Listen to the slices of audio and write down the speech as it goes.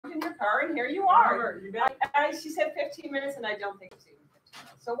her, and here you are. She said 15 minutes, and I don't think it's even 15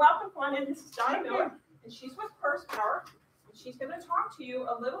 minutes. So welcome, come on in. This is Donna Miller, and she's with Purse Power, and she's going to talk to you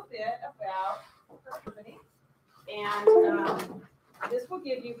a little bit about her company. And this will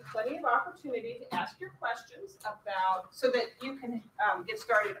give you plenty of opportunity to ask your questions about, so that you can get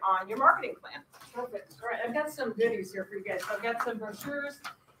started on your marketing plan. Perfect. All right, I've got some goodies here for you guys. So I've got some brochures,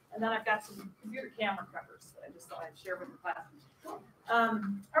 and then I've got some computer camera covers that I just thought I'd share with the class.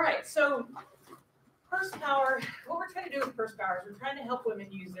 All right, so Purse Power, what we're trying to do with Purse Power is we're trying to help women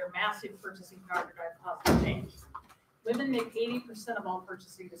use their massive purchasing power to drive positive change. Women make 80% of all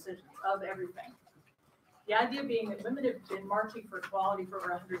purchasing decisions, of everything. The idea being that women have been marching for equality for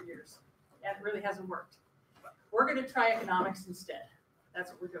over 100 years, and it really hasn't worked. We're going to try economics instead.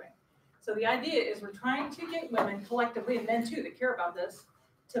 That's what we're doing. So the idea is we're trying to get women collectively, and men too that care about this,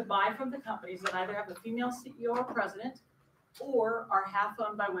 to buy from the companies that either have a female CEO or president, or are half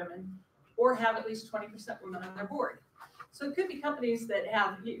owned by women, or have at least 20% women on their board. So it could be companies that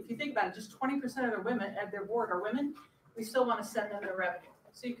have, if you think about it, just 20% of their women at their board are women. We still want to send them their revenue.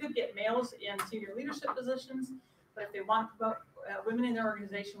 So you could get males in senior leadership positions, but if they want to promote women in their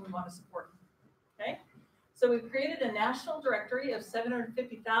organization, we want to support them. Okay? So we've created a national directory of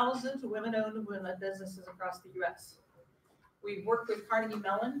 750,000 women-owned and women-led businesses across the U.S. We've worked with Carnegie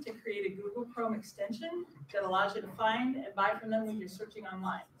Mellon to create a Google Chrome extension that allows you to find and buy from them when you're searching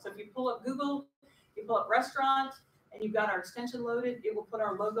online. So if you pull up Google, you pull up restaurant, and you've got our extension loaded, it will put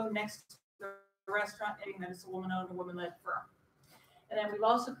our logo next to the restaurant, meaning that it's a woman-owned and woman-led firm. And then we've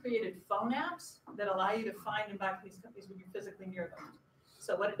also created phone apps that allow you to find and buy from these companies when you're physically near them.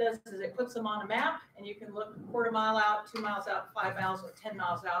 So what it does is it puts them on a map, and you can look a quarter mile out, 2 miles out, 5 miles, or 10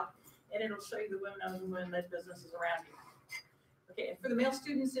 miles out, and it'll show you the women-owned and women-led businesses around you. Okay, and for the male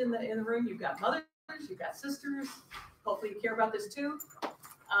students in the room, you've got mothers, you've got sisters. Hopefully you care about this too.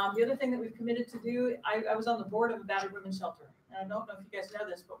 The other thing that we've committed to do, I was on the board of a battered women's shelter. And I don't know if you guys know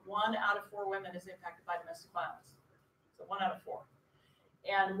this, but 1 out of 4 women is impacted by domestic violence. So 1 out of 4.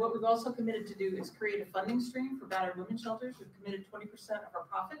 And what we've also committed to do is create a funding stream for battered women's shelters. We've committed 20% of our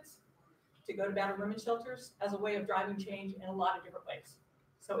profits to go to battered women's shelters as a way of driving change in a lot of different ways.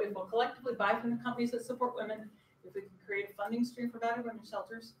 So if we'll collectively buy from the companies that support women, if we can create a funding stream for battered women's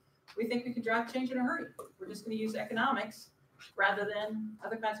shelters, we think we can drive change in a hurry. We're just going to use economics rather than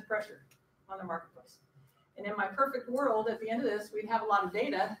other kinds of pressure on the marketplace. And in my perfect world, at the end of this, we'd have a lot of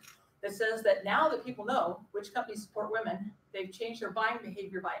data that says that now that people know which companies support women, they've changed their buying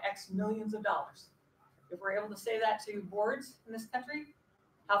behavior by X millions of dollars. If we're able to say that to boards in this country,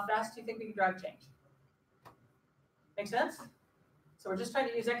 how fast do you think we can drive change? Make sense? So we're just trying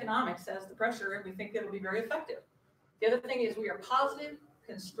to use economics as the pressure, and we think it'll be very effective. The other thing is we are positive,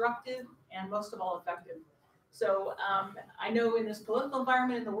 constructive, and most of all effective. So I know in this political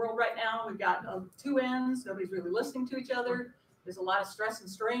environment in the world right now, we've got 2 ends. Nobody's really listening to each other. There's a lot of stress and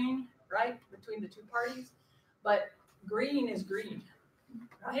strain, right, between the 2 parties. But green is green,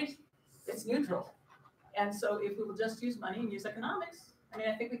 right? It's neutral. And so if we will just use money and use economics, I mean,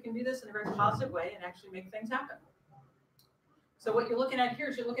 I think we can do this in a very positive way and actually make things happen. So what you're looking at here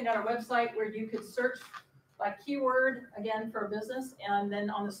is you're looking at our website where you could search by keyword, again, for a business. And then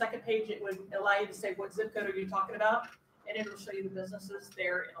on the second page, it would allow you to say, what zip code are you talking about? And it will show you the businesses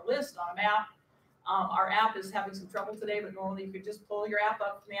there in a list on a map. Our app is having some trouble today, but normally you could just pull your app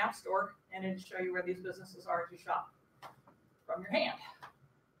up from the App Store and it'll show you where these businesses are as you shop from your hand.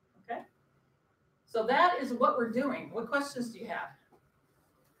 Okay? So that is what we're doing. What questions do you have?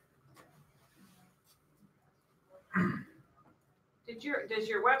 Does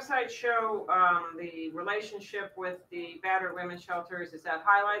your website show the relationship with the battered women's shelters? Is that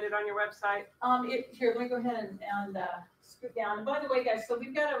highlighted on your website? Here, let me go ahead and scoot down. And by the way, guys, so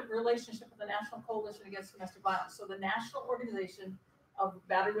we've got a relationship with the National Coalition Against Domestic Violence. So the national organization of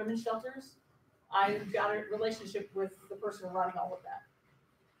battered women's shelters, I've got a relationship with the person running all of that.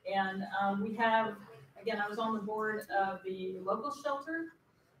 And we have, again, I was on the board of the local shelter,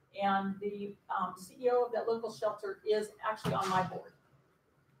 and the CEO of that local shelter is actually on my board.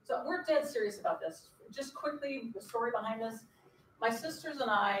 So we're dead serious about this. Just quickly, the story behind this. My sisters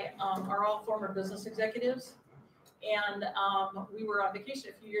and I are all former business executives, and we were on vacation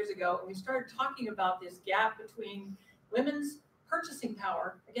a few years ago, and we started talking about this gap between women's purchasing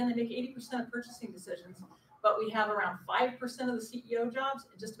power. Again, they make 80% of purchasing decisions, but we have around 5% of the CEO jobs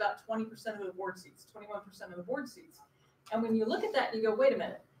and just about 20% of the board seats, 21% of the board seats. And when you look at that, you go, wait a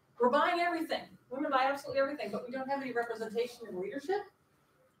minute. We're buying everything. Women buy absolutely everything, but we don't have any representation in leadership.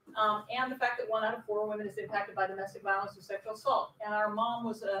 And the fact that 1 out of 4 women is impacted by domestic violence or sexual assault. And our mom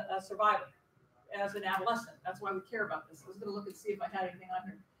was a survivor as an adolescent. That's why we care about this. I was going to look and see if I had anything on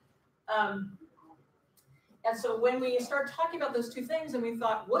here. And so when we started talking about those two things and we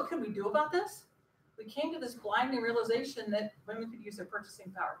thought, what could we do about this? We came to this blinding realization that women could use their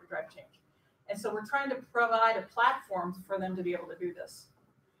purchasing power to drive change. And so we're trying to provide a platform for them to be able to do this.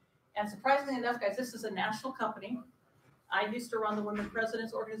 And surprisingly enough, guys, this is a national company. I used to run the Women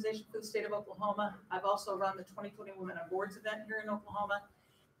Presidents Organization for the state of Oklahoma. I've also run the 2020 Women on Boards event here in Oklahoma.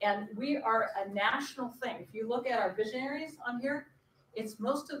 And we are a national thing. If you look at our visionaries on here, it's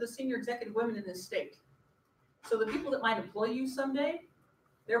most of the senior executive women in this state. So the people that might employ you someday,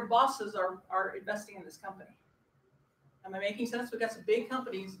 their bosses are investing in this company. Am I making sense? We've got some big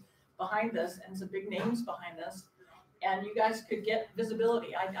companies behind us and some big names behind us. And you guys could get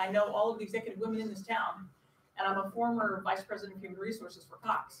visibility. I know all of the executive women in this town, and I'm a former vice president of human resources for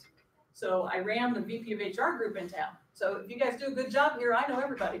Cox. So I ran the VP of HR group in town. So if you guys do a good job here, I know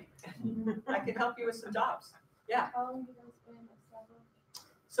everybody. I can help you with some jobs. Yeah. How long have you guys been established?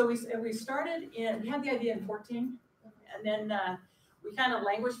 So we started we had the idea in 14, and then we kind of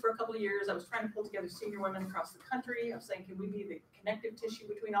languished for a couple of years. I was trying to pull together senior women across the country. I was saying, can we be the connective tissue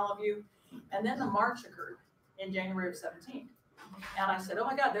between all of you? And then the march occurred in January of 17. And I said, oh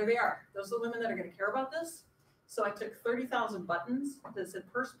my God, there they are. Those are the women that are going to care about this. So I took 30,000 buttons that said,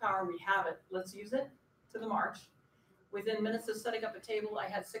 Purse Power, we have it, let's use it, to the march. Within minutes of setting up a table, I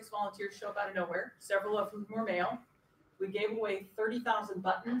had 6 volunteers show up out of nowhere, several of whom were male. We gave away 30,000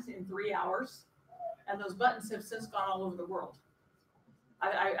 buttons in 3 hours, and those buttons have since gone all over the world.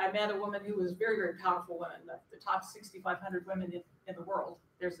 I met a woman who was a very, very powerful woman, the top 6,500 women in the world.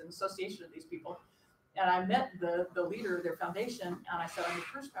 There's an association of these people. And I met the leader of their foundation, and I said, I'm the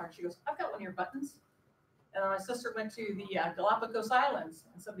Purse Power. And she goes, I've got one of your buttons. And then my sister went to the Galapagos Islands,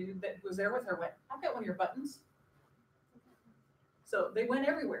 and somebody that was there with her went, I've got one of your buttons. So they went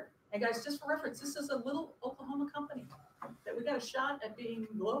everywhere. And guys, just for reference, this is a little Oklahoma company that we got a shot at being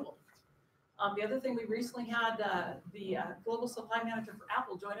global. The other thing, we recently had the global supply manager for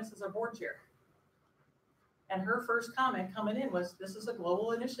Apple join us as our board chair. And her first comment coming in was, this is a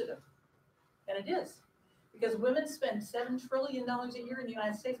global initiative. And it is. Because women spend $7 trillion a year in the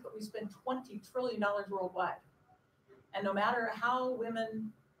United States, but we spend $20 trillion worldwide. And no matter how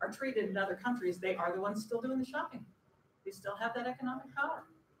women are treated in other countries, they are the ones still doing the shopping. They still have that economic power,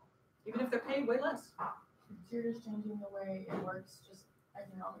 even if they're paid way less. So you're just changing the way it works, just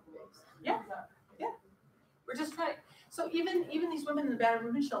economic based. Yeah. Yeah. We're just trying. So even these women in the battered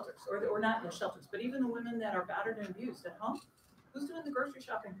women's shelters, or not in the shelters, but even the women that are battered and abused at home, who's doing the grocery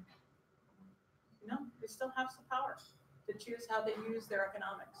shopping? You know, they still have some power to choose how they use their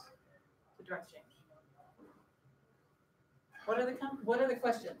economics to drive change. What are the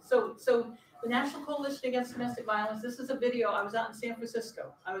questions? So the National Coalition Against Domestic Violence, this is a video. I was out in San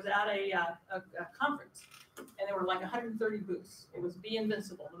Francisco. I was at a conference, and there were like 130 booths. It was Be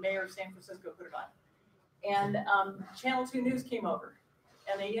Invincible. The mayor of San Francisco put it on. And Channel 2 News came over,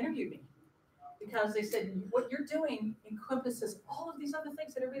 and they interviewed me because they said, what you're doing encompasses all of these other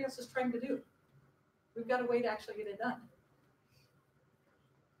things that everybody else is trying to do. We've got a way to actually get it done.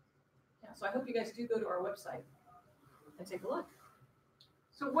 Yeah, so I hope you guys do go to our website and take a look.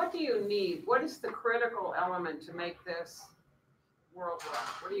 So what do you need? What is the critical element to make this worldwide?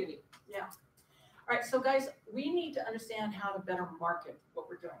 What do you need? Yeah. All right, so guys, we need to understand how to better market what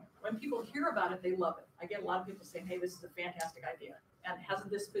we're doing. When people hear about it, they love it. I get a lot of people saying, hey, this is a fantastic idea. And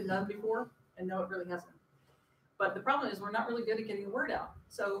hasn't this been done before? And no, it really hasn't. But the problem is we're not really good at getting the word out.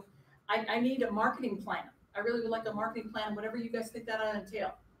 So I need a marketing plan. I really would like a marketing plan, whatever you guys think that ought to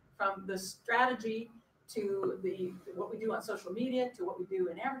entail. From the strategy to what we do on social media, to what we do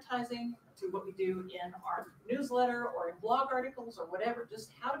in advertising, to what we do in our newsletter or in blog articles or whatever.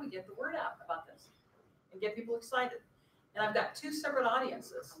 Just how do we get the word out about this and get people excited? And I've got 2 separate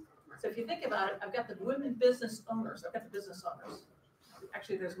audiences. So if you think about it, I've got the women business owners. I've got the business owners.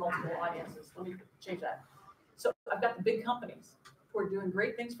 Actually, there's multiple audiences. Let me change that. So I've got the big companies who are doing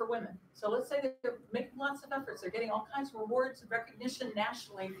great things for women. So let's say that they're making lots of efforts. They're getting all kinds of rewards and recognition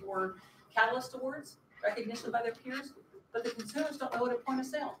nationally for Catalyst Awards, recognition by their peers, but the consumers don't know it at point of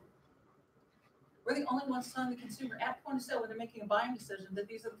sale. We're the only ones telling the consumer at point of sale when they're making a buying decision that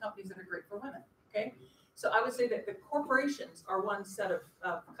these are the companies that are great for women, okay? So I would say that the corporations are one set of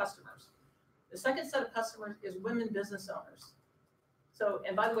customers. The second set of customers is women business owners. So,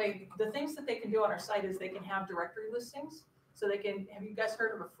 and by the way, the things that they can do on our site is they can have directory listings. So they can, have you guys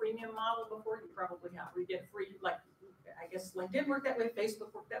heard of a freemium model before? You probably have. We get free, like, I guess LinkedIn worked that way,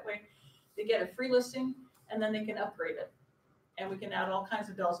 Facebook worked that way. They get a free listing and then they can upgrade it. And we can add all kinds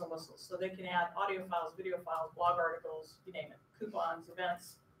of bells and whistles. So they can add audio files, video files, blog articles, you name it, coupons,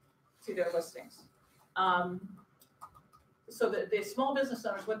 events to their listings. The so the small business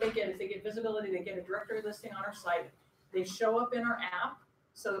owners, what they get is they get visibility, they get a directory listing on our site. They show up in our app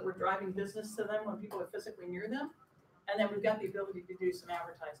so that we're driving business to them when people are physically near them. And then we've got the ability to do some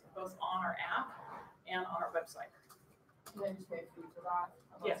advertising, both on our app and on our website. And then just pay a fee for that.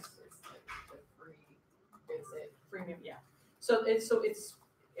 Yes. Unless it's like the free basic. Premium, yeah. So it's,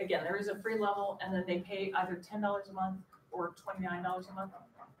 again, there is a free level and then they pay either $10 a month or $29 a month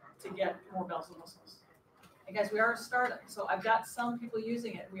to get more bells and whistles. And guys, we are a startup, so I've got some people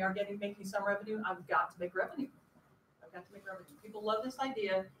using it. We are making some revenue. I've got to make revenue. People love this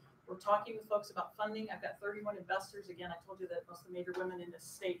idea. We're talking with folks about funding. I've got 31 investors. Again, I told you that most of the major women in this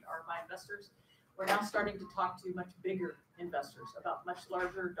state are my investors. We're now starting to talk to much bigger investors about much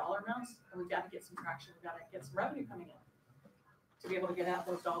larger dollar amounts, and we've got to get some traction. We've got to get some revenue coming in to be able to get out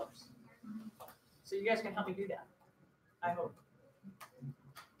those dollars. So you guys can help me do that, I hope.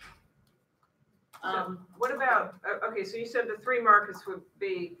 What about, okay, so you said the three markets would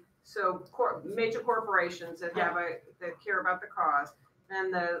be, so major corporations that have that care about the cause, then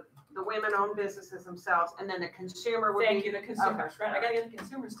the women-owned businesses themselves, and then the consumer would be. Thank you, the consumers, Okay. right? I gotta get the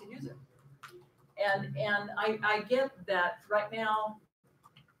consumers to use it. And I get that right now,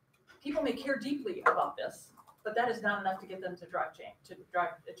 people may care deeply about this, but that is not enough to get them to drive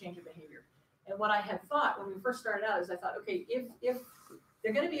a change in behavior. And what I had thought when we first started out is I thought, okay, if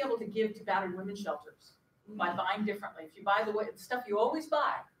they're gonna be able to give to battered women's shelters by buying differently. If you buy the stuff you always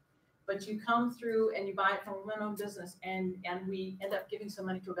buy, but you come through and you buy it from a women-owned business and we end up giving some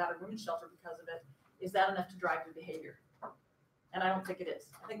money to a battered women's shelter because of it, is that enough to drive your behavior? And I don't think it is.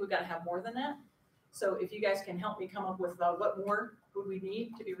 I think we've got to have more than that. So if you guys can help me come up with what more would we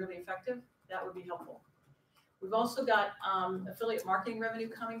need to be really effective, that would be helpful. We've also got affiliate marketing revenue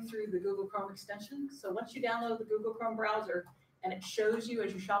coming through the Google Chrome extension. So once you download the Google Chrome browser and it shows you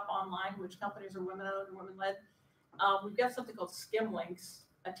as you shop online which companies are women-owned and women-led, we've got something called skim links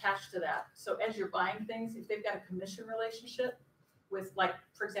attached to that. So as you're buying things, if they've got a commission relationship with, like,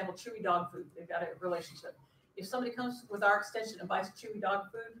 for example, Chewy dog food, they've got a relationship. If somebody comes with our extension and buys Chewy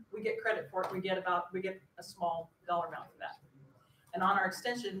dog food, we get credit for it. We get a small dollar amount for that. And on our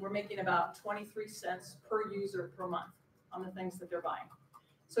extension, we're making about 23 cents per user per month on the things that they're buying.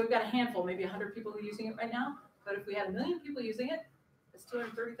 So we've got a handful, maybe 100 people who are using it right now. But if we had 1 million people using it, it's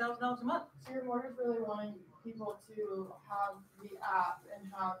 $230,000 a month. So your board is really wanting people to have the app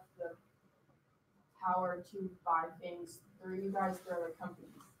and have the power to buy things through you guys, through other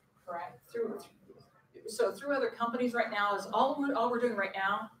companies, correct? Through other companies right now is all we're doing right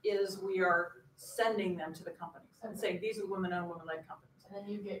now is we are sending them to the companies and saying these are women-owned, women-led companies. And then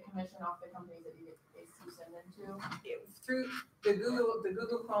you get commission off the companies that you send them to? Through the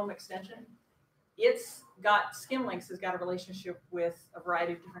Google Chrome extension, it's got Skimlinks has got a relationship with a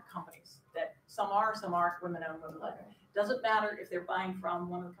variety of different companies that some aren't women-owned, women-led. Doesn't matter if they're buying from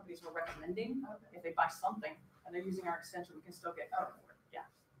one of the companies we're recommending. Okay. If they buy something and they're using our extension, we can still get credit for it. Yeah.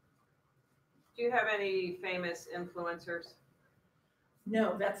 Do you have any famous influencers?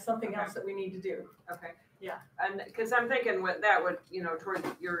 No, that's something else that we need to do. Okay. Yeah. And because I'm thinking what that would, towards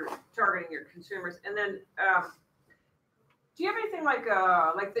your targeting your consumers. And then, do you have anything like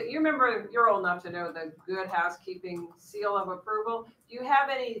you remember, you're old enough to know the Good Housekeeping seal of approval. Do you have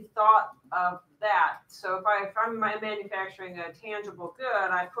any thought of that? So if I'm manufacturing a tangible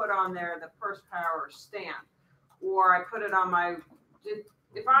good, I put on there the Purse Power stamp, or I put it on my,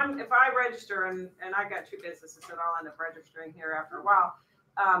 if I register and I got 2 businesses that I'll end up registering here after a while,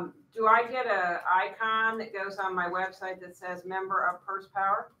 do I get an icon that goes on my website that says member of Purse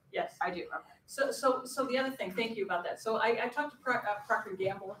Power? Yes. I do. Okay. So the other thing, thank you about that. So I talked to Procter &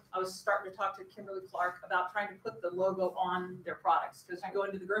 Gamble. I was starting to talk to Kimberly Clark about trying to put the logo on their products. Because you go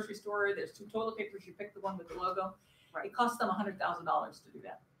into the grocery store, there's 2 toilet papers, you pick the one with the logo. Right. It costs them $100,000 to do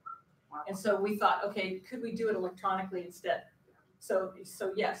that. Wow. And so we thought, okay, could we do it electronically instead? So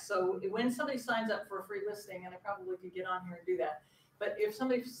yes, so when somebody signs up for a free listing, and I probably could get on here and do that, but if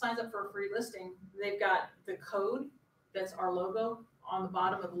somebody signs up for a free listing, they've got the code that's our logo on the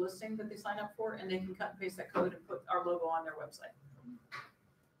bottom of the listing that they sign up for, and they can cut and paste that code and put our logo on their website.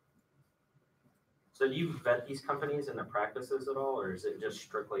 So do you vet these companies and their practices at all, or is it just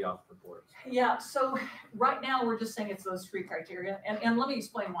strictly off the board? Yeah, so right now we're just saying it's those 3 criteria, and let me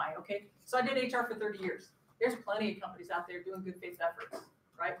explain why, okay? So I did HR for 30 years. There's plenty of companies out there doing good faith efforts,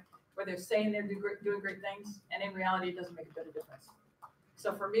 right? Where they're saying they're doing great things, and in reality, it doesn't make a bit of difference.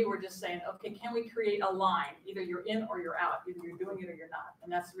 So for me, we're just saying, okay, can we create a line? Either you're in or you're out. Either you're doing it or you're not.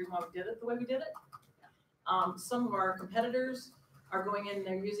 And that's the reason why we did it the way we did it. Some of our competitors are going in,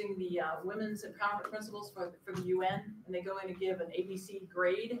 they're using the women's empowerment principles for the UN, and they go in and give an ABC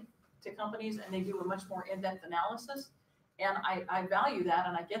grade to companies, and they do a much more in-depth analysis. And I value that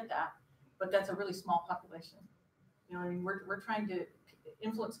and I get that, but that's a really small population. You know, I mean, we're trying to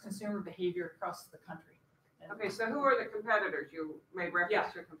influence consumer behavior across the country. And Okay, so who are the competitors? You made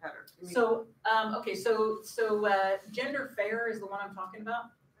reference to competitors. You mean- So, okay, so Gender Fair is the one I'm talking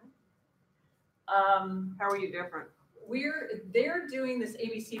about. How are you different? They're doing this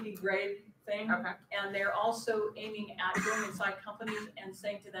ABCD grade thing. Okay, And they're also aiming at going inside companies and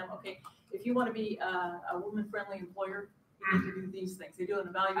saying to them, okay, if you want to be a woman-friendly employer, you need to do these things. They do an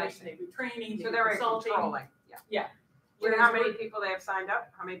evaluation, they do training, they so do they're consulting. controlling, yeah. Yeah. Do you know Whereas how many we're people they have signed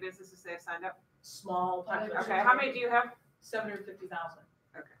up? How many businesses they have signed up? small population. Okay, how many do you have? 750,000.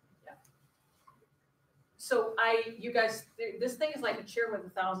 Okay. Yeah. So you guys, this thing is like a chair with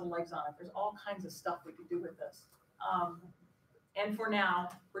 1,000 legs on it. There's all kinds of stuff we could do with this. And for now,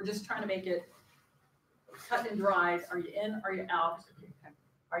 we're just trying to make it cut and dried. Are you in? Are you out?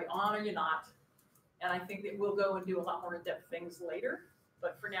 Are you on? Are you not? And I think that we'll go and do a lot more in-depth things later.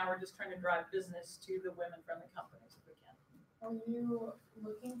 But for now, we're just trying to drive business to the women-friendly companies if we can. Are you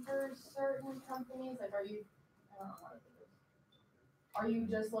looking for certain companies? Like, I don't know what it is. Are you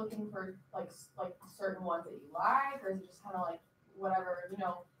just looking for like certain ones that you like, or is it just kind of like whatever, you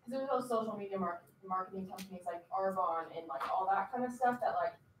know? Because there's those social media marketing companies like Arbonne and like all that kind of stuff that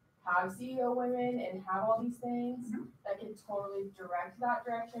like have CEO women and have all these things that can totally direct that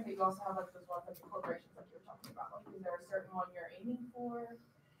direction. But you also have like those ones like the corporations like you were talking about. Like, is there a certain one you're aiming for?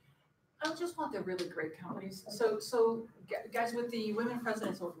 I just want the really great companies. So guys, with the Women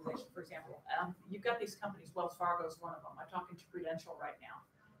Presidents Organization, for example, you've got these companies. Wells Fargo is one of them. I'm talking to Prudential right now.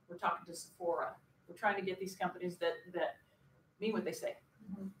 We're talking to Sephora. We're trying to get these companies that mean what they say.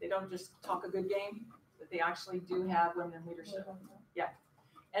 Mm-hmm. They don't just talk a good game, but they actually do have women in leadership.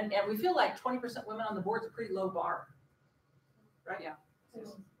 And we feel like 20% women on the board is a pretty low bar, right? Yeah.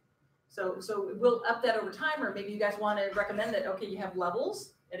 So we'll up that over time, or maybe you guys want to recommend that, okay, you have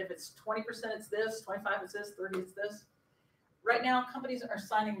levels, and if it's 20% it's this, 25 it's this, 30 it's this. Right now, companies are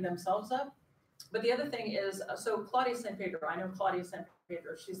signing themselves up. But the other thing is, so Claudia San Pedro, I know Claudia San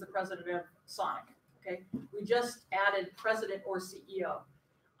Pedro, she's the president of Sonic, okay? We just added president or CEO.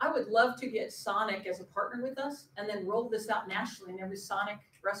 I would love to get Sonic as a partner with us and then roll this out nationally in every Sonic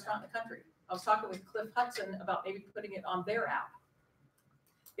restaurant in the country. I was talking with Cliff Hudson about maybe putting it on their app.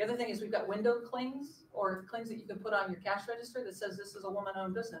 The other thing is we've got window clings or clings that you can put on your cash register that says this is a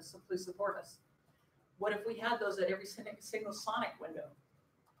woman-owned business, so please support us. What if we had those at every single Sonic window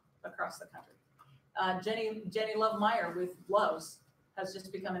across the country? Jenny Love Meyer with Loves has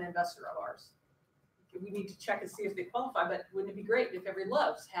just become an investor of ours. We need to check and see if they qualify, but wouldn't it be great if every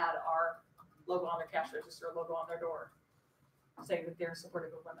Loves had our logo on their cash register, or logo on their door, saying that they're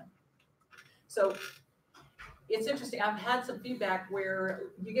supportive of women? So it's interesting. I've had some feedback where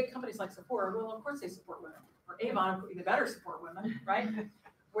you get companies like Sephora, well, of course they support women, or Avon, they better support women, right?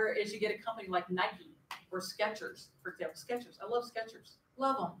 Whereas you get a company like Nike or Skechers, for example. Skechers, I love Skechers,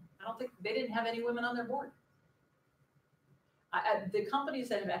 love them. I don't think they didn't have any women on their board. The companies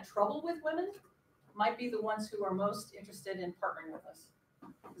that have had trouble with women might be the ones who are most interested in partnering with us.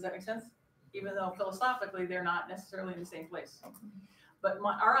 Does that make sense? Even though philosophically they're not necessarily in the same place. But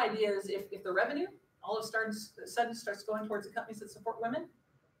our idea is if the revenue all of a sudden starts going towards the companies that support women,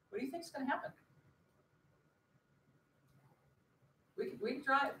 what do you think is going to happen? We can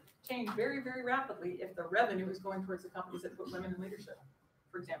drive change very, very rapidly if the revenue is going towards the companies that put women in leadership,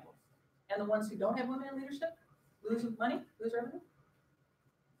 for example. And the ones who don't have women in leadership lose money, lose revenue.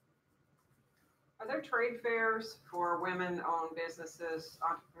 Are there trade fairs for women-owned businesses,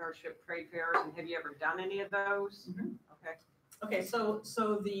 entrepreneurship trade fairs, and have you ever done any of those? Mhm. Okay. Okay, so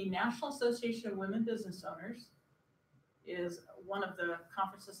the National Association of Women Business Owners is one of the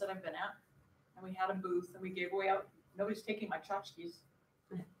conferences that I've been at. And we had a booth and we gave away out, nobody's taking my tchotchkes.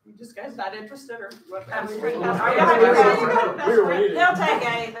 You just guys not interested or what? Absolutely. He'll He'll take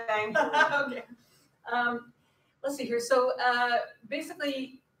anything. Okay. Let's see here. So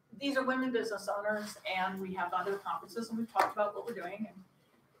basically, these are women business owners, and we have other conferences, and we've talked about what we're doing.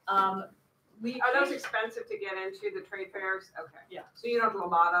 And Are those expensive to get into, the trade fairs? Okay. Yeah. So you don't do a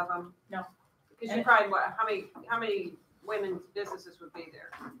lot of them? No. Because you probably, how many women's businesses would be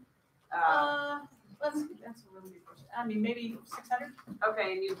there? That's a really good question. I mean, maybe 600.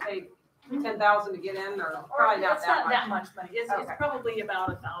 Okay, and you paid 10,000 to get in, or probably not It's that not much? that much money. It's Okay. probably about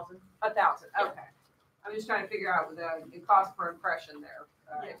 1,000. 1,000, Yeah. okay. I'm just trying to figure out the cost per impression there,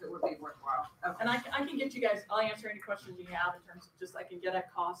 if it would be worthwhile. Okay. And I can get you guys, I'll answer any questions you have in terms of just I can get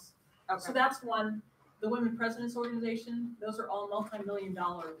at costs. So Okay. that's one. The Women Presidents Organization, those are all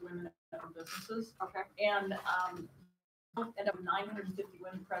multi-million-dollar women-owned businesses. Okay. And and of 950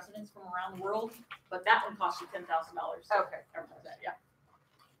 women presidents from around the world, but that one costs you $10,000. Okay. Yeah.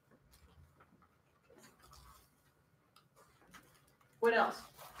 What else?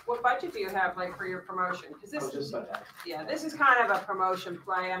 What budget do you have like for your promotion? Cause I this was just about to ask. yeah, this is kind of a promotion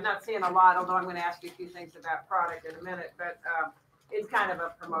play. I'm not seeing a lot, although I'm gonna ask you a few things about product in a minute, but, it's kind of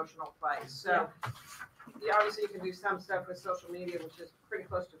a promotional play. So, yeah, obviously you can do some stuff with social media, which is pretty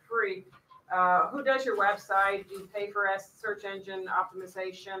close to free. Who does your website? Do you pay for search engine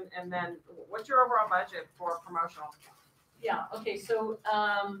optimization? And then what's your overall budget for promotional? Yeah, okay, so,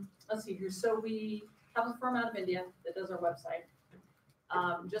 let's see here. So we have a firm out of India that does our website.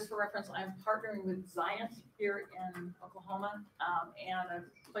 Just for reference, I'm partnering with Ziant here in Oklahoma, and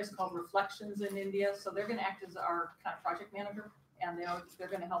a place called Reflections in India. So they're gonna act as our kind of project manager, and they're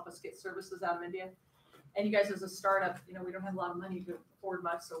gonna help us get services out of India. And you guys, as a startup, you know, we don't have a lot of money to afford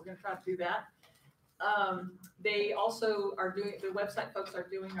much, so we're gonna try to do that. They also are doing, the website folks are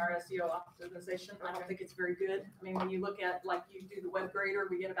doing our SEO optimization. I don't think it's very good. I mean, when you look at, like, you do the web grader,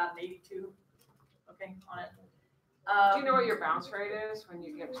 we get about an 82, okay, on it. Do you know what your bounce rate is when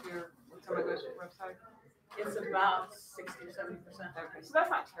you get to when someone goes to your website? It's about 60 or 70%. Okay, so that's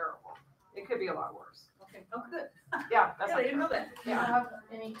not terrible. It could be a lot worse. Okay, oh, good. Yeah, that's Yeah, I not didn't know that. Do you have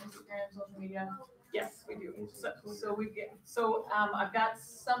any Instagram, social media? Yes, we do. So I've got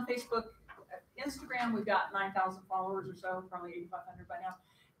some Facebook, Instagram, we've got 9,000 followers or so, probably 8,500 by now.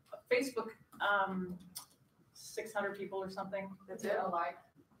 Facebook, 600 people or something. Is it a like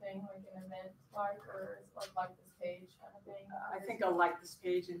thing, like an event like, or is it like this page kind of thing? I think I'll like this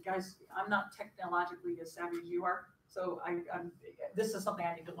page, and guys, I'm not technologically as savvy as you are, so this is something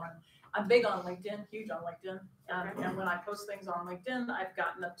I need to learn. I'm big on LinkedIn, huge on LinkedIn, and when I post things on LinkedIn, I've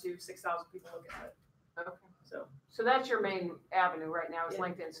gotten up to 6,000 people looking at it. Okay. So that's your main avenue right now is Yeah.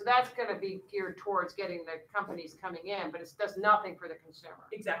 LinkedIn. So that's gonna be geared towards getting the companies coming in, but it does nothing for the consumer.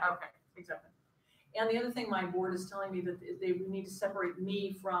 exactly, Okay. exactly. And the other thing my board is telling me that they need to separate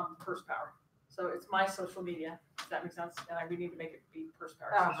me from Purse Power. So it's my social media, if that makes sense, and we need to make it be Purse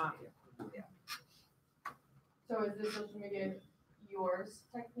Power Uh-huh. social media. So is this social media yours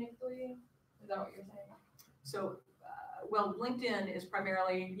technically? Is that what you're saying? So, well, LinkedIn is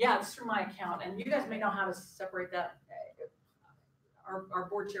primarily, yeah, it's through my account, and you guys may know how to separate that. Our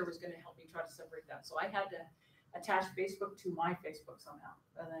board chair was gonna help me try to separate that, so I had to attach Facebook to my Facebook somehow,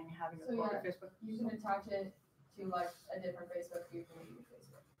 rather than having So, it go to yeah. Facebook. You can attach it to like a different Facebook view from your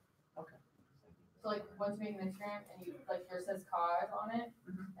Facebook. Okay. So like once you make an Instagram and you, like yours says cause on it,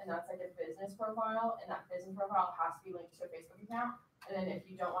 Mhm. and that's like a business profile, and that business profile has to be linked to a Facebook account. And then if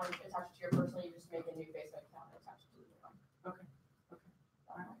you don't want to attach it to your personal, you just make a new Facebook account and attach it to your one. Okay.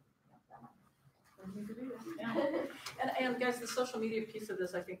 That might- yeah, that might- We need to do this. Yeah. And guys, the social media piece of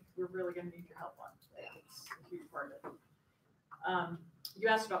this, I think we're really gonna need your help on. It's a huge part of it. You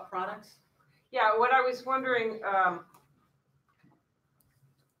asked about products. Yeah, what I was wondering,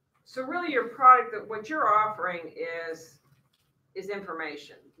 so really your product, what you're offering is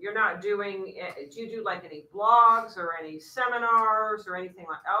information. You're not doing, do you do like any blogs or any seminars or anything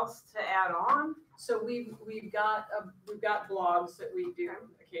else to add on? So we've got blogs that we do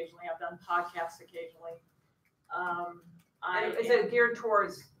occasionally. I've done podcasts occasionally. And is it geared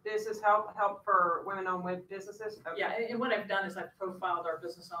towards business help for women-owned businesses? Okay. Yeah, and what I've done is I've profiled our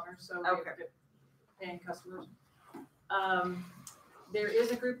business owners, so we Okay. have paying customers. There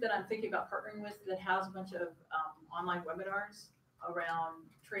is a group that I'm thinking about partnering with that has a bunch of online webinars around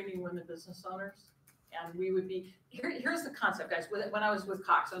training women business owners. And we would be, here's the concept, guys. When I was with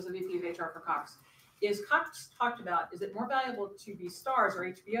Cox, I was the VP of HR for Cox. Cox talked about, is it more valuable to be Stars or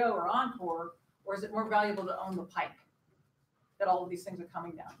HBO or Encore, or is it more valuable to own the pipe? That all of these things are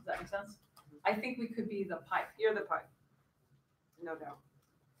coming down. Does that make sense? I think we could be the pipe. You're the pipe. No doubt.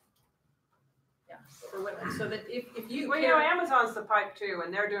 Yeah. For women. So that if you Well, you know, Amazon's the pipe too,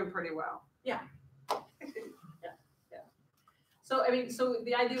 and they're doing pretty well. Yeah. So, I mean, so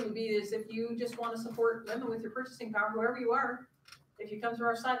the idea would be is if you just want to support women with your purchasing power, whoever you are, if you come to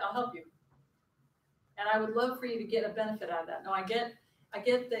our site, I'll help you. And I would love for you to get a benefit out of that. Now, I get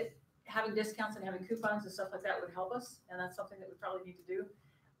that having discounts and having coupons and stuff like that would help us, and that's something that we probably need to do.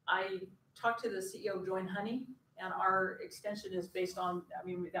 I talked to the CEO of Join Honey, and our extension is based on, I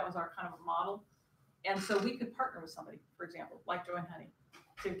mean, that was our kind of a model. And so we could partner with somebody, for example, like Join Honey,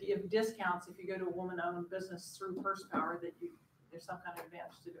 to give discounts if you go to a woman-owned business through Purse Power, that there's some kind of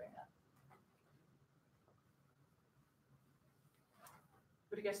advantage to doing that.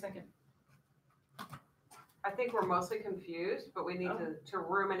 What are you guys thinking? I think we're mostly confused, but we need to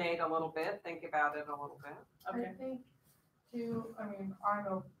ruminate a little bit, think about it a little bit. Okay. I think too, I mean, I don't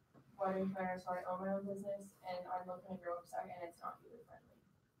know wedding planner, so I own my own business, and I'm looking at your website, and it's not user friendly.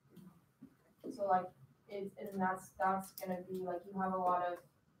 So like, that's gonna be like, you have a lot of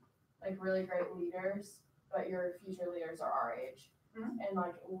like really great leaders, but your future leaders are our age. Mhm. And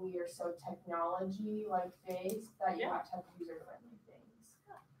like, we are so technology like based that you have to have user friendly things.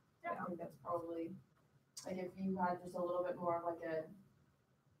 Yeah. I think that's probably, like, if you had just a little bit more of like a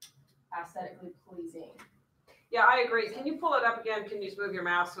aesthetically pleasing. Yeah, I agree. Can you pull it up again? Can you just move your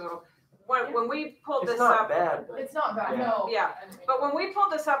mouse a little? When we pulled It's this not up, bad, but It's not bad, Yeah. no. Yeah, but when we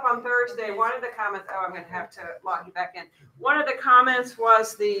pulled this up on Thursday, one of the comments, oh, I'm gonna have to log you back in. One of the comments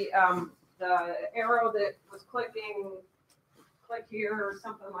was the arrow that was clicking, click here or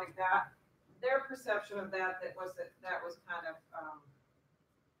something like that. Their perception of that was kind of,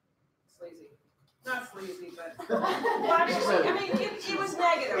 sleazy. Not sleazy, but, well, I mean, it was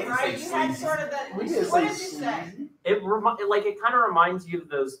negative, right? You had sort of that, what did you say? it kind of reminds you of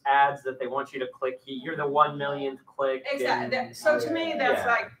those ads that they want you to click. You're the 1 millionth click. Exactly. and- So to me, that's Yeah.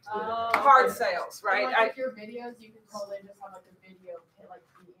 like hard sales, And, right? like, with your videos, you can totally just have like a video, like,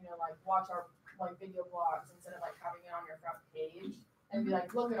 you know, like watch our like video blogs instead of like having it on your front page. And be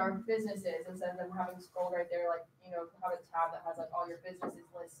like, look at our businesses instead of them having to scroll right there, like, you know, have a tab that has like all your businesses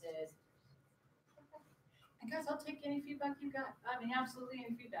listed. And guys, I'll take any feedback you got. I mean, absolutely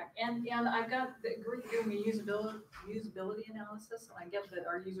any feedback. And I've got the group doing a usability analysis, and I get that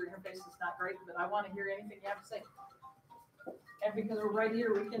our user interface is not great, but I want to hear anything you have to say. And because we're right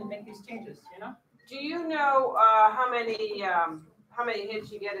here, we can make these changes, you know? Do you know, how many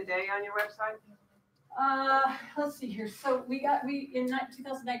hits you get a day on your website? Let's see here. So in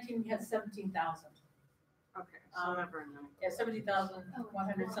 2019, we had 17,000. Okay, so never mind. Yeah,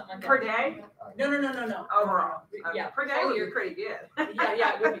 17,100, something like that. Per day? No. Overall? Yeah. Per day, you're pretty good.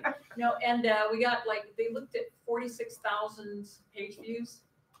 Yeah, it would be. No, and we got they looked at 46,000 page views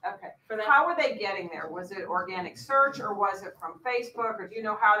Okay. for that. How were they getting there? Was it organic search or was it from Facebook, or do you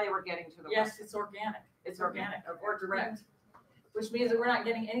know how they were getting to the website? Yes, it's organic. It's organic. Or direct, which means that we're not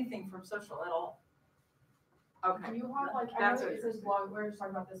getting anything from social at all. Okay. Do you have like, I That's know it. it says blog, we were just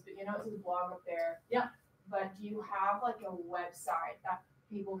talking about this, but you know it says blog up there. Yeah. But do you have like a website that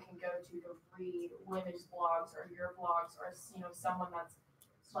people can go to read women's blogs or your blogs, or, you know, someone that's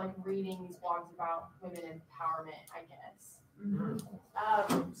like reading these blogs about women empowerment, I guess?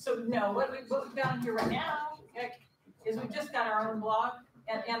 So no, what we've got here right now is we've just got our own blog,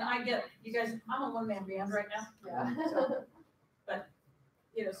 and I get, you guys, I'm a one-man band right now. Yeah.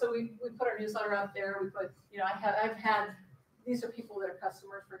 You know, so we put our newsletter out there, we put, you know, I've had, these are people that are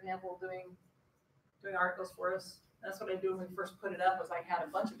customers, for example, doing articles for us. That's what I do when we first put it up, was I had a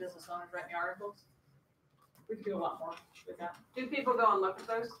bunch of business owners write me articles. We could do a lot more with that. Do people go and look at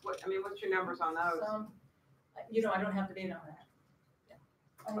those? What's your numbers on those? You know, I don't have the data on that.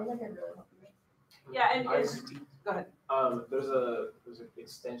 I think I could really help you. Yeah, and I- go ahead. There's an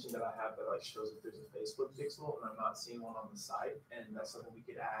extension that I have that like shows if there's a Facebook pixel and I'm not seeing one on the site, and that's something we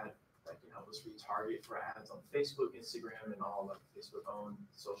could add that can help us retarget for ads on Facebook, Instagram, and all like Facebook owned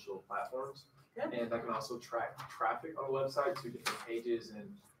social platforms. Good. And that can also track traffic on the website to different pages,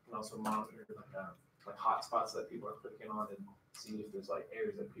 and can also monitor like hotspots that people are clicking on and see if there's like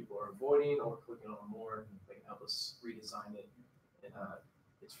areas that people are avoiding or clicking on more. They can help us redesign it, and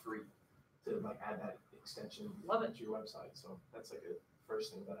it's free to like add that extension. Love it. To your website. So that's like a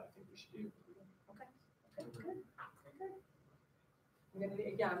first thing that I think we should do.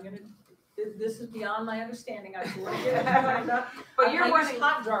 This is beyond my understanding, I swear. But you're I running, used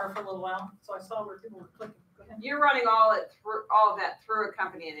Hotjar for a little while, so I saw where people were clicking. Go ahead. you're running all of that through a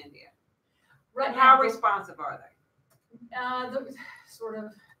company in India. Right And now, how responsive are they?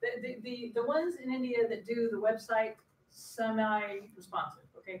 The ones in India that do the website, semi-responsive,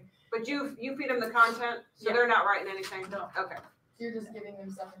 okay? But you feed them the content, so Yeah. they're not writing anything? No. Okay. So you're just giving them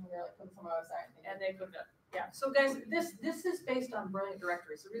stuff and you're like, put this on my website. And they put it up. Yeah, so guys, this is based on Brilliant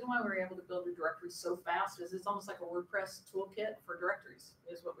Directories. The reason why we were able to build a directory so fast is it's almost like a WordPress toolkit for directories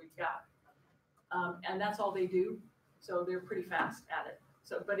is what we've got. And that's all they do, so they're pretty fast at it.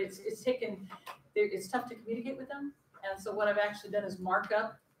 So, but it's tough to communicate with them. And so what I've actually done is mark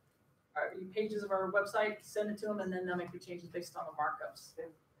up pages of our website, send it to them, and then they'll make the changes based on the markups.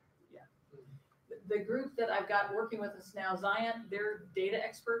 The group that I've got working with us now, Zion, they're data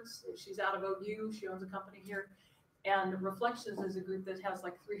experts. She's out of OU. She owns a company here. And Reflections is a group that has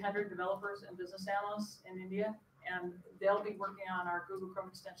like 300 developers and business analysts in India. And they'll be working on our Google Chrome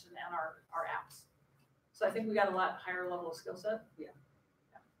extension and our apps. So I think we got a lot higher level of skill set.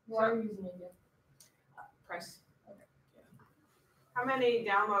 Why are you using India? Price. How many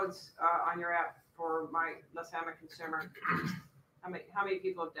downloads on your app for let's say I'm a consumer? How many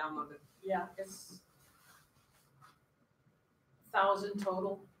people have downloaded? Yeah, it's 1,000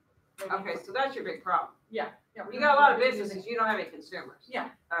 total. maybe. Okay, so that's your big problem. Yeah. You got a lot of businesses, you don't have any consumers. Yeah.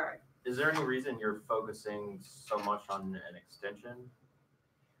 All right. Is there any reason you're focusing so much on an extension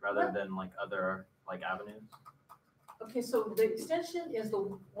rather than like other like avenues? Okay, so the extension is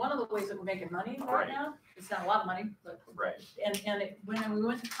one of the ways that we're making money right Right. now. It's not a lot of money, but. Right. When we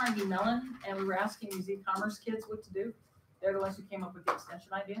went to Carnegie Mellon and we were asking these e-commerce kids what to do, they're the ones who came up with the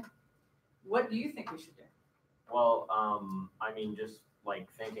extension idea. What do you think we should do? Well, I mean, just like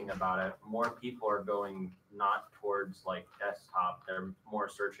thinking about it, more people are going not towards like desktop. They're more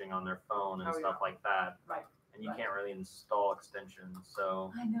searching on their phone and Oh, stuff like that. Right. And you Right. can't really install extensions,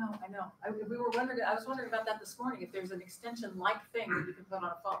 so. I know. I was wondering about that this morning, if there's an extension-like thing that you can put on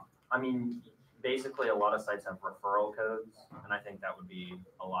a phone. I mean, basically, a lot of sites have referral codes, and I think that would be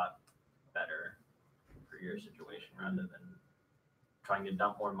a lot better for your situation rather than trying to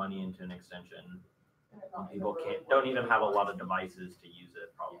dump more money into an extension. when people don't even have a lot of devices to use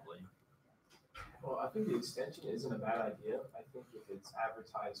it, probably. Well, I think the extension isn't a bad idea. I think if it's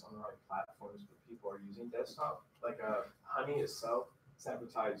advertised on the right platforms where people are using desktop, like Honey itself, it's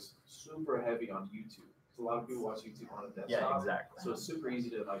advertised super heavy on YouTube. Because a lot of people watch YouTube on a desktop. Yeah, exactly. So it's super easy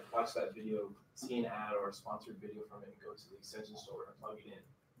to like watch that video, see an ad or a sponsored video from it, and go to the extension store and plug it in.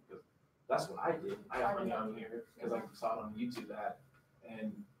 Because that's what I did. I got Honey on here because I saw it on YouTube ad,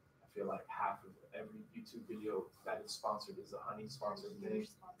 and I feel like half of every YouTube video that is sponsored is a Honey sponsored thing.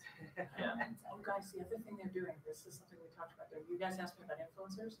 Yeah. Oh, guys, the other thing they're doing, this is something we talked about there. You guys asked me about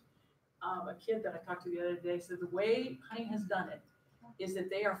influencers. A kid that I talked to the other day said the way Honey has done it is that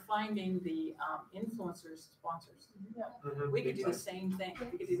they are finding the influencers sponsors. We could do the same thing.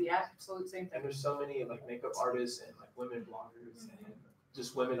 We could do the absolute same And thing. there's so many like makeup artists and like women bloggers and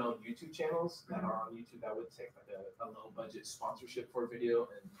just women on YouTube channels that are on YouTube that would take like a low budget sponsorship for a video,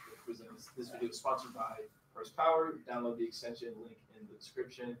 and it presents this video is sponsored by First Power. Download the extension, link in the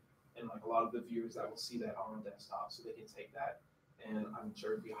description, and like a lot of the viewers that will see that are on desktop, so they can take that, and I'm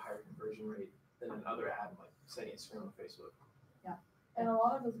sure it'd be a higher conversion rate than another ad like say Instagram or Facebook. And a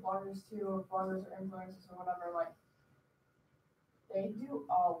lot of those bloggers too, or bloggers or influencers or whatever, like, they do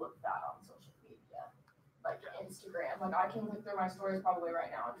all of that on social media. Like Instagram. Like I can look through my stories probably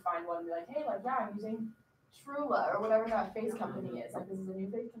right now and find one and be like, hey, like, yeah, I'm using Trula or whatever that face company is. Like this is a new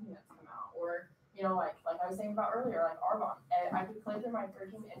face company that's come out. Or, you know, like I was saying about earlier, like Arbonne. And I could click through my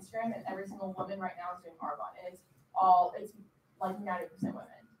freaking Instagram and every single woman right now is doing Arbonne. And it's like 90%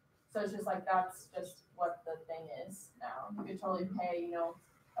 women. So it's just like, that's just what the thing is now. You could totally pay, you know,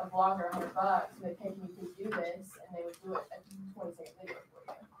 a blogger $100 and they pay me to do this, and they would do it a 20-second video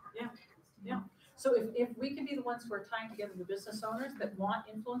for you. Yeah. So if we can be the ones who are tying together the business owners that want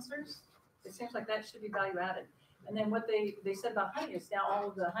influencers, it seems like that should be value added. And then what they said about Honey is now all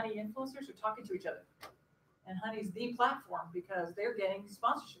of the Honey influencers are talking to each other. And Honey's the platform because they're getting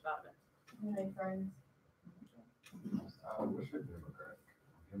sponsorship out of it. You make friends. What's your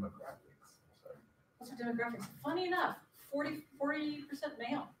demographics? Sorry. What's your demographics? Funny enough, 40%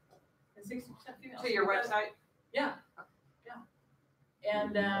 male and 60% female. To your website? Yeah.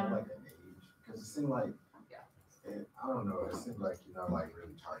 And, Like an age, because it seemed like, Yeah. I don't know, it seemed like you're not like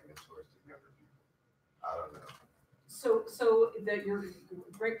really targeted towards the younger people. I don't know. so your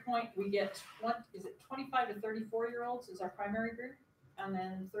great point, we get 25 to 34-year-olds is our primary group, and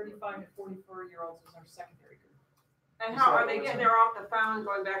then 35 to 44-year-olds is our secondary group. And how are they getting there off the phone,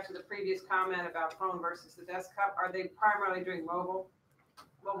 going back to the previous comment about phone versus the desktop? Are they primarily doing mobile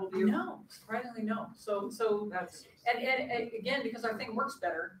view? No, surprisingly no. So That's, and again, because our thing works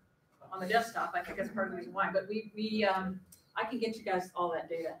better on the desktop, I think that's part of the reason why. But we I can get you guys all that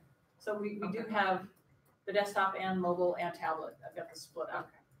data. So we do have the desktop and mobile and tablet. I've got this split out.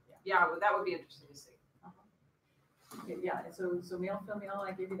 yeah, well, that would be interesting to see. Yeah, and so male, female,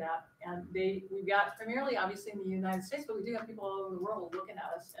 I give you that. And we've got primarily obviously in the United States, but we do have people all over the world looking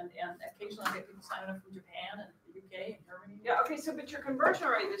at us, and occasionally I get people signing up from Japan and the UK and Germany. Yeah, okay, so but your conversion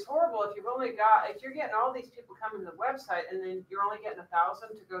rate is horrible if you're getting all these people coming to the website and then you're only getting 1,000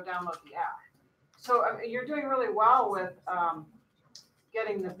 to go download the app. So I mean, you're doing really well with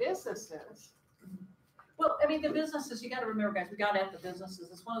getting the businesses. Well, I mean, the businesses, you gotta remember, guys, we got at the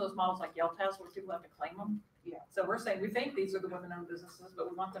businesses. It's one of those models like Yelp has where people have to claim them. Yeah. So we're saying, we think these are the women-owned businesses, but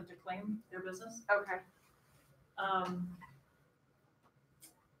we want them to claim their business. Okay.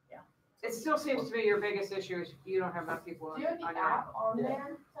 Yeah. It still seems to be your biggest issue is you don't have enough people Do you have the on your app on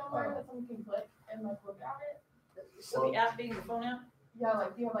there somewhere that someone can click and like look at it? So the app being the phone app, Yeah,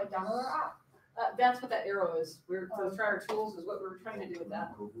 like do you have like download our app? that's what that arrow is. The Trier Tools is what we're trying to do with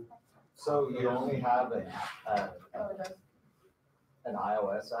that. So you only have an Oh, it does. an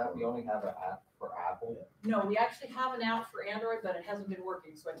iOS app? You only have an app for Apple? No, we actually have an app for Android, but it hasn't been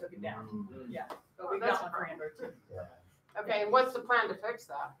working, so I took it down. Yeah, but we've got one for Android too. Okay, and what's the plan to fix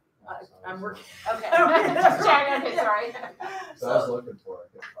that? I'm working. Okay, just checking, okay, sorry. So I was looking for it,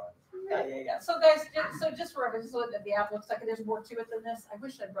 I couldn't find it. Yeah. So guys, just for reference, so that the app looks like there's more to it than this. I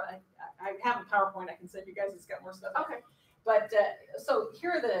wish I have a PowerPoint I can send you guys. It's got more stuff. Okay. But, so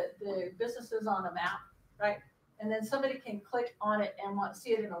here are the businesses on a map, right? And then somebody can click on it and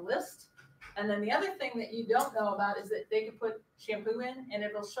see it in a list. And then the other thing that you don't know about is that they can put shampoo in and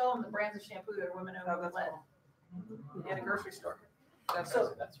it'll show them the brands of shampoo that are women owned and led in a grocery store.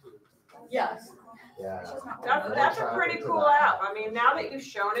 So, yes. Yeah. That's a pretty cool app. I mean, now that you've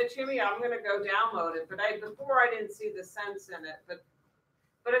shown it to me, I'm gonna go download it, but before I didn't see the sense in it,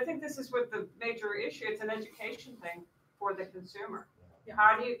 but I think this is what the major issue, it's an education thing for the consumer. Yeah.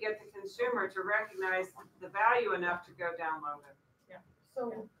 How do you get the consumer to recognize the value enough to go download it?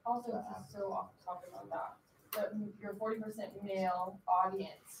 So also, just so off topic on that, your 40% male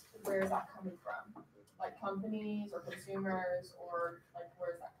audience, where is that coming from? Like companies or consumers, or like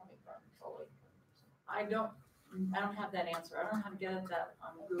where is that coming from solely? I don't have that answer. I don't know how to get at that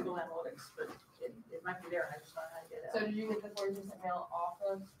on Google Analytics, but it might be there. I just don't know how to get it. So did you get the 40% male off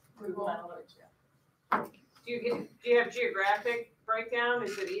of Google Google? Analytics, yeah. Do you have geographic breakdown?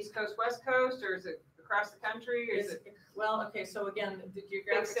 Is it East Coast, West Coast, or is it across the country, or is it? Well, okay, so again, the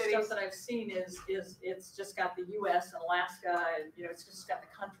geographic cities. stuff that I've seen is it's just got the US and Alaska, and, you know, it's just got the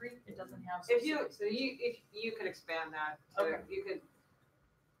country. It doesn't have If you could expand that, Okay.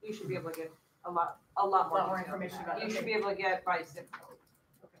 you should be able to get a lot a lot more more detail. information about it. You Okay. should be able to get by zip code.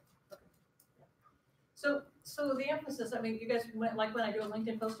 So the emphasis, I mean, you guys, like when I do a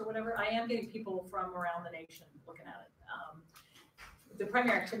LinkedIn post or whatever, I am getting people from around the nation looking at it. The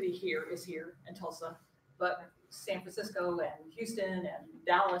primary activity here is here in Tulsa, but San Francisco and Houston and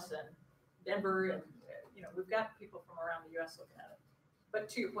Dallas and Denver and, you know, we've got people from around the US looking at it. But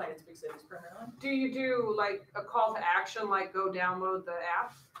to your point, it's big cities primarily. Do you do like a call to action, like go download the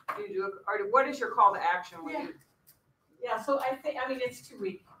app? Do you do, or what is your call to action when you? Yeah, so I mean, it's 2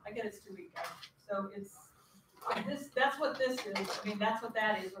 week. I get it's 2 week. So that's what this is. I mean, that's what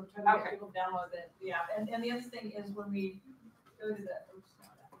that is. We're trying to Okay. get people to download the app. And the other thing is when we go to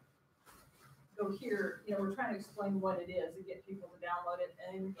go here, you know, we're trying to explain what it is and get people to download it.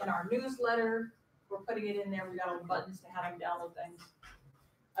 And in our newsletter, we're putting it in there. We got all the buttons to have them download things.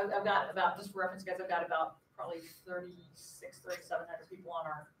 I've got about, just for reference, guys, I've got about probably 3,700 people on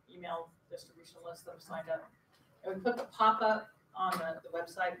our email distribution list that have signed up. And we put the pop-up on the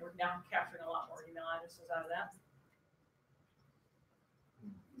website. We're now capturing a lot more email addresses out of that.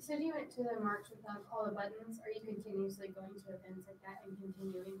 You said you went to the march with all the buttons. Are you continuously going to events like that and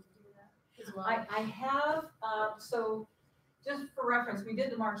continuing to do that as well? I have, so just for reference, we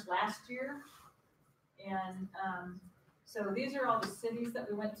did the march last year. And so these are all the cities that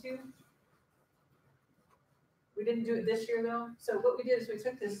we went to. We didn't do it this year though. So what we did is we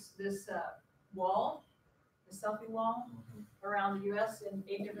took this wall, the selfie wall around the US in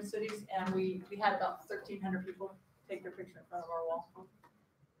 8 different cities, and we had about 1,300 people take their picture in front of our wall.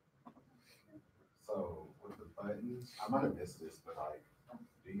 So with the buttons, I might have missed this, but like,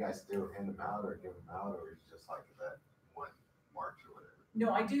 do you guys still hand them out or give them out, or is it just like that one march or whatever?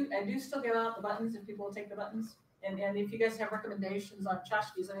 No, I do still give out the buttons if people will take the buttons. And if you guys have recommendations on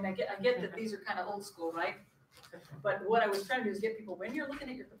tchotchkes, I mean, I get that these are kind of old school, right? But what I was trying to do is get people, when you're looking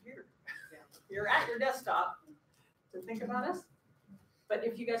at your computer, you're at your desktop, to think about us. But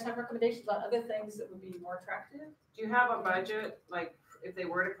if you guys have recommendations on other things that would be more attractive. Do you have a budget, like if they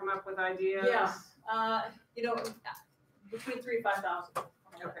were to come up with ideas? Yeah. You know, between 3,000 and 5,000.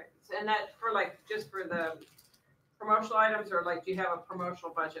 Okay, and that for like, just for the promotional items, or like, do you have a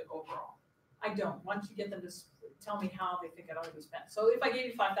promotional budget overall? I don't. Once you get them to tell me how they think it ought to be spent. So if I gave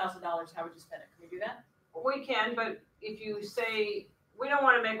you $5,000, how would you spend it? Can we do that? We can, but if you say, we don't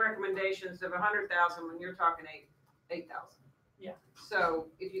want to make recommendations of 100,000 when you're talking 8,000. Yeah. So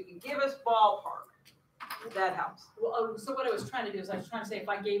if you can give us ballpark, that helps. Well, so what I was trying to do is I was trying to say if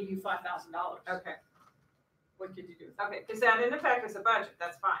I gave you $5,000, Okay, what could you do? okay, because that in effect is a budget,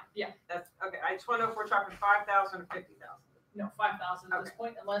 that's fine. Yeah. That's, okay, I just want to know if we're talking 5,000 or 50,000. No, 5,000 at this Okay.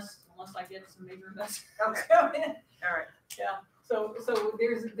 point, unless I get some major investors. Okay, come in. all right. Yeah, so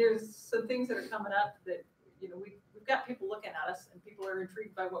there's some things that are coming up that, you know, we've got people looking at us and people are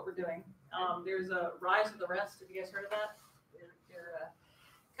intrigued by what we're doing. There's a Rise of the Rest, have you guys heard of that? They're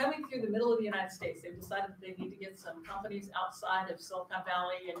coming through the middle of the United States. They've decided that they need to get some companies outside of Silicon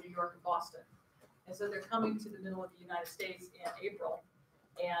Valley and New York and Boston. And so they're coming to the middle of the United States in April,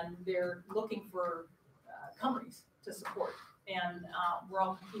 and they're looking for companies to support. and we're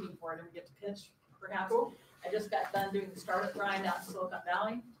all competing for it, and we get to pitch perhaps. I just got done doing the startup grind out in Silicon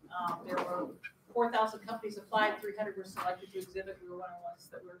Valley. There were 4,000 companies applied, 300 were selected to exhibit. We were one of the ones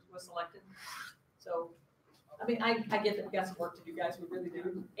that was selected. So, I mean, I get that we got some work to do, guys. We really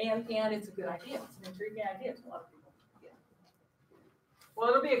do, and it's a good idea. It's an intriguing idea to a lot of people. Well,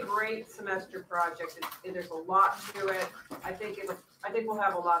 it'll be a great semester project. There's a lot to it. I think we'll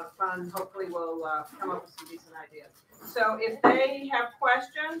have a lot of fun. Hopefully we'll come up with some decent ideas. So if they have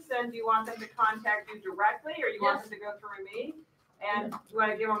questions, then do you want them to contact you directly or you want them to go through me? And do you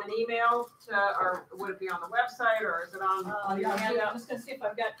want to give them an email to, or would it be on the website or is it on? I'm just gonna see if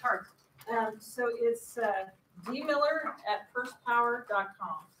I've got cards. So it's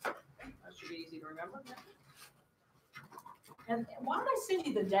dmiller@firstpower.com. That should be easy to remember. And why don't I send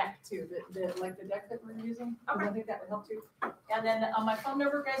you the deck too, the deck that we're using? Okay. I think that would help too. And then my phone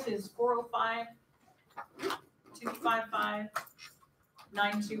number, guys, is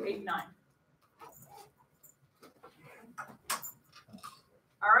 405-255-9289.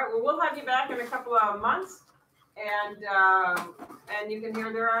 All right, well, we'll have you back in a couple of months and you can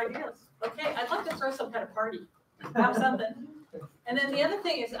hear their ideas. Okay, I'd like to throw some kind of party, have something. And then the other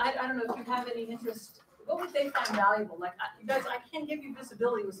thing is, I don't know if you have any interest, what would they find valuable? Like, you guys, I can give you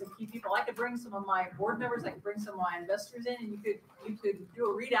visibility with some key people. I could bring some of my board members, I could bring some of my investors in, and you could do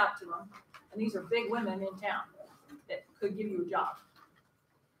a readout to them. And these are big women in town that could give you a job.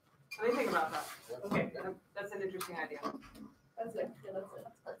 What do you think about that? Okay, That's an interesting idea. that's it. Yeah, that's it.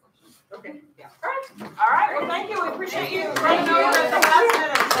 Okay. Yeah. All right, well, thank you. We appreciate you running over at the last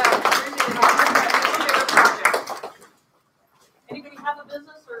minute. So, Anybody have a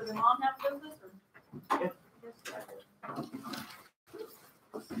business or the mom have a business or